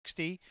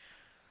$2.60.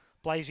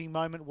 Blazing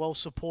Moment well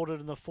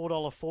supported in the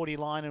 $4.40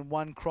 line, and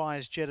One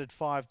Cries Jet at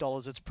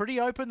 $5. It's pretty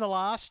open, the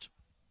last.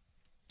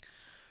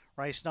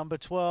 Race number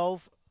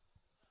 12.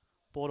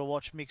 Border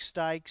Watch Mixed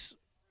Stakes.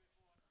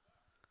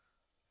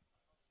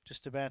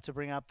 Just about to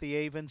bring up the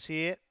evens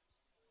here.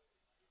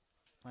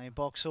 Lane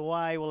box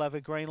away. We'll have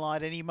a green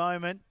light any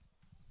moment.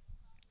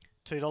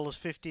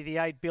 $2.50 the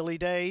 8 Billy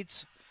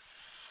Deeds.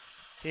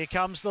 Here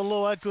comes the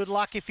lure. Good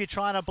luck if you're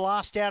trying to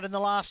blast out in the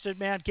last at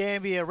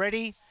Mt-Gambier.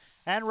 Ready?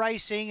 And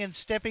racing and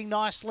stepping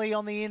nicely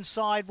on the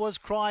inside was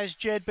Cries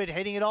Jed, but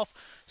heading it off.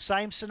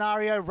 Same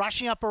scenario,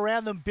 rushing up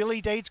around them.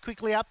 Billy Deeds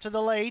quickly up to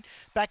the lead.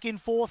 Back in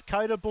fourth,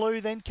 Coda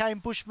Blue, then came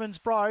Bushman's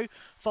Bro,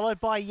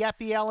 followed by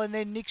Yappy Allen,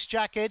 then Nick's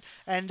Jacket,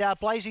 and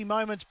Blazing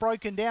Moments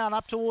broken down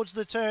up towards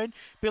the turn.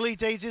 Billy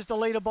Deeds is the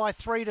leader by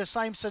 3 to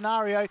Same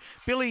Scenario.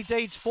 Billy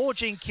Deeds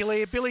forging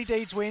clear. Billy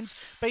Deeds wins,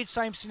 beats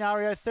Same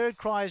Scenario. Third,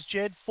 Cries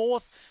Jed.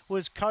 Fourth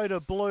was Coda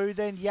Blue,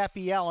 then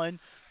Yappy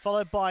Allen,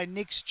 followed by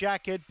Nick's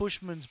Jacket,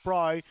 Bushman's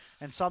Bro,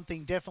 and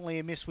something definitely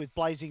amiss with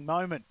Blazing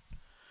Moment.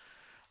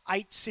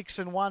 8, 6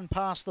 and 1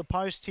 past the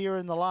post here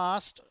in the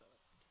last.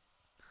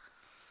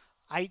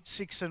 8,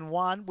 6 and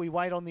 1. We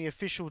wait on the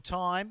official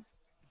time.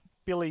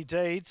 Billy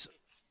Deeds,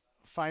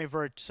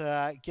 favourite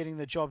getting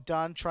the job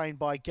done, trained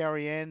by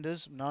Gary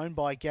Anders, known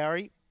by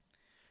Gary.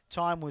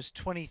 Time was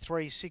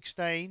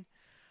 23:16.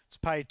 It's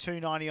paid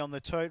 $2.90 on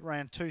the tote,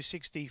 ran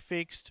 $2.60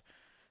 fixed.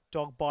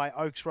 Dog by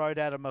Oaks Road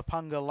out of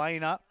Mapunga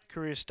Lana.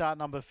 Courier start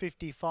number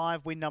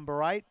 55, win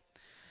number 8.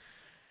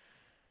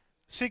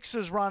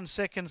 Sixes run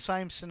second,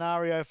 Same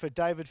Scenario for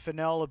David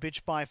Fennell, a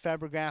bitch by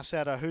Fabregas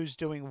out of Who's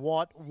Doing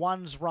What.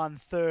 One's run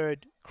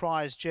third,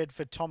 Cries Jed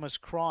for Thomas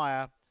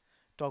Cryer.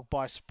 Dog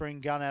by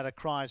Spring Gun out of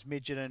Cries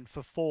Midget, and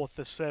for fourth,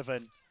 the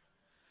 7.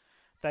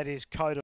 That is Coda